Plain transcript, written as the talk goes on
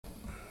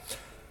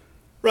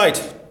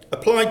Right,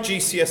 Applied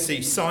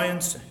GCSE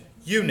Science,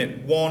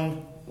 Unit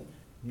 1,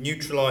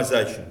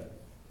 Neutralisation.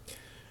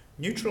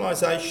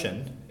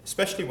 Neutralisation,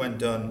 especially when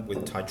done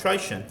with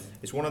titration,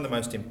 is one of the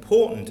most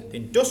important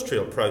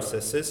industrial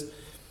processes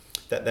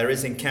that there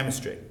is in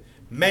chemistry.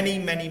 Many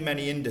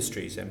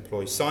industries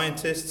employ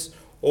scientists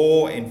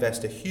or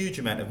invest a huge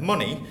amount of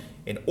money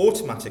in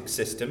automatic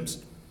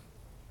systems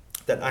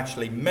that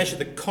actually measure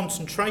the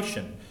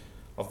concentration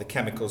of the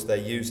chemicals they're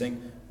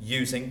using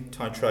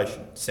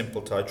titration,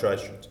 simple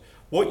titrations.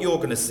 What you're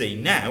going to see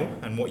now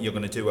and what you're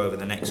going to do over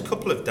the next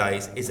couple of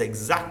days is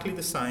exactly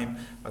the same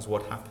as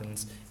what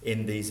happens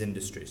in these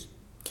industries.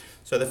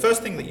 So the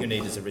first thing that you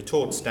need is a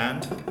retort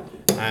stand,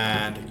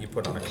 and you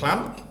put on a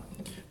clamp.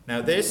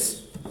 Now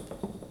this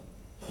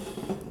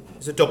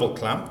is a double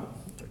clamp.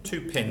 There are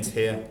 2 pins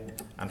here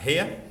and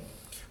here,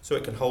 so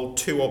it can hold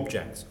 2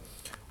 objects.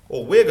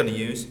 All we're going to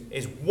use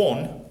is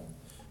 1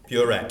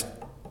 burrette.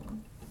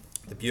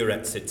 The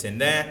burrette sits in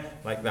there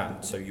like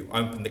that. So you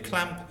open the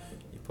clamp,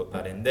 you put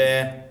that in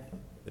there,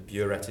 the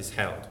burrette is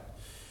held.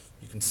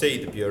 You can see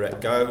the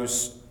burrette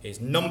is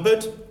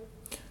numbered,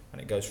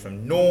 and it goes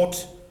from 0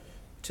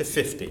 to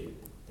 50.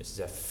 This is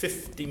a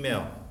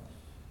 50mm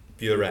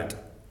burrette.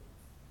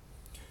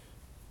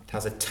 It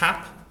has a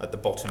tap at the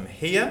bottom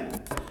here.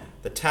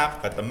 The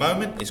tap at the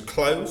moment is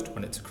closed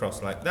when it's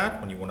across like that.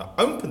 When you want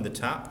to open the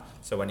tap,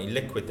 so any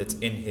liquid that's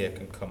in here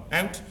can come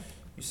out,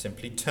 you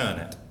simply turn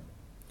it.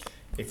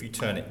 If you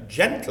turn it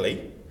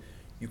gently,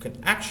 you can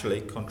actually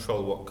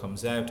control what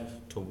comes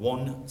out to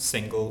 1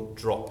 single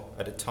drop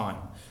at a time.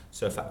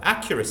 So for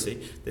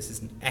accuracy, this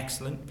is an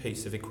excellent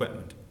piece of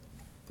equipment.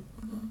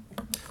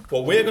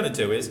 What we're going to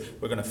do is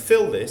we're going to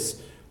fill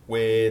this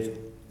with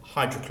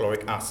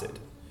hydrochloric acid.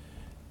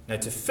 Now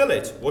to fill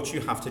it, what you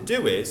have to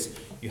do is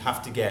you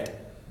have to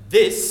get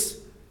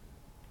this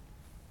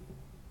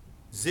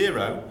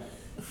 0.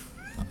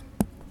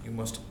 You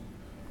must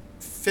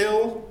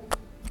fill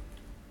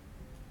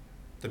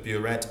the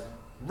burrette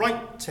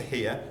right to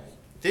here.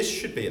 This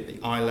should be at the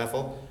eye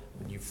level,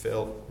 and you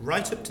fill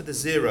right up to the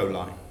 0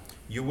 line.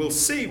 You will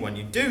see when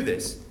you do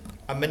this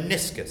a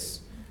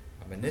meniscus.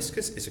 A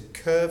meniscus is a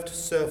curved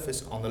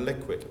surface on the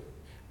liquid,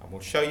 and we'll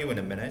show you in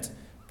a minute,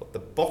 but the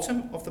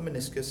bottom of the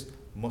meniscus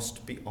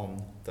must be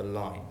on the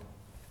line.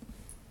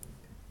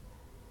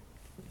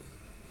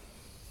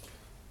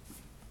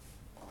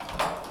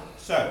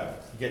 So,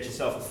 you get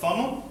yourself a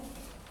funnel.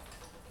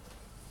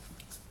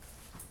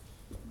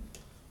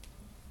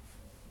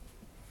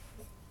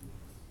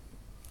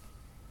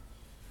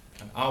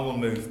 And I will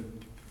move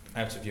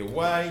out of your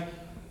way,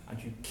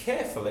 and you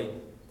carefully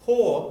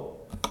pour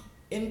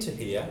into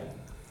here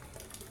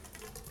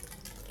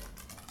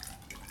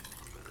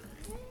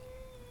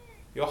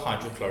your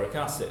hydrochloric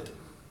acid.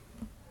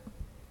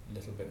 A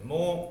little bit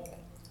more.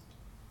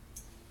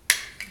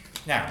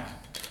 Now,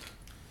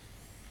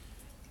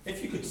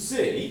 if you could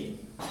see,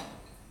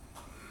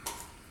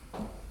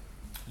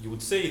 you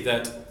would see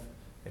that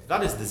if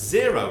that is the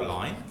 0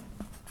 line,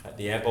 at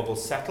the air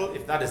bubbles settle,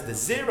 if that is the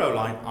 0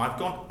 line, I've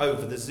gone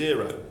over the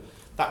 0.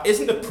 That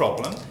isn't a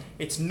problem.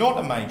 It's not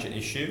a major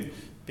issue,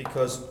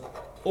 because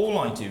all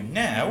I do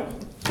now,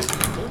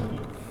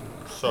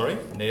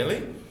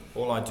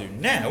 all I do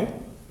now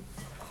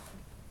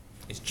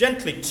is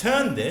gently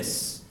turn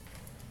this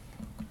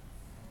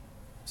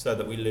so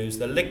that we lose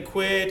the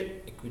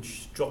liquid.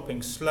 Liquid's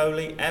dropping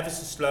slowly, ever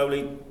so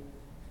slowly.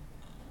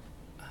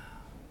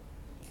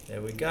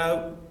 There we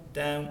go,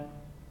 down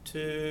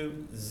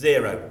to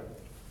 0.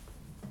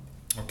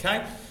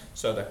 Okay,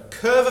 so the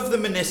curve of the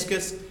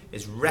meniscus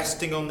is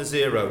resting on the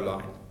 0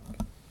 line.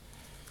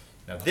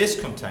 Now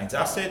this contains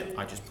acid,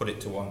 I just put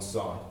it to one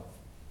side.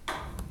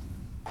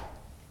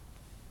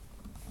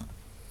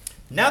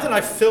 Now that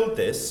I've filled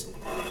this,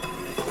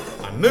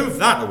 I move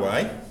that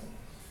away,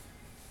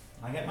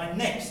 I get my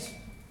next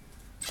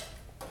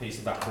piece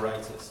of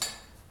apparatus.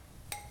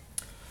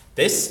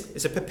 This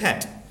is a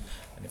pipette,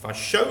 and if I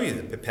show you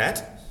the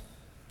pipette,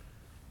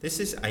 this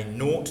is a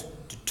 0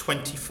 to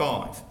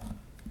 25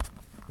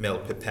 mil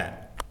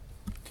pipette.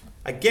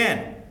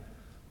 Again,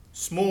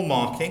 small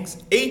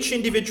markings. Each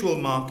individual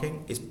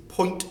marking is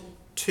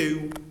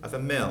 0.2 of a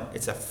mil.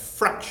 It's a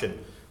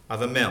fraction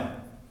of a mil.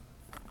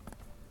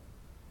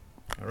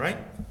 All right.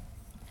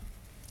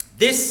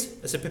 This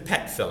is a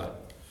pipette filler.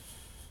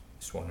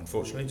 This one,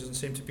 unfortunately, doesn't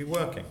seem to be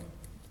working.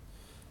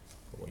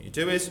 But what you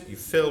do is you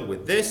fill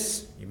with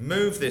this, you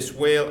move this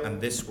wheel,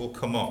 and this will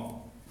come up.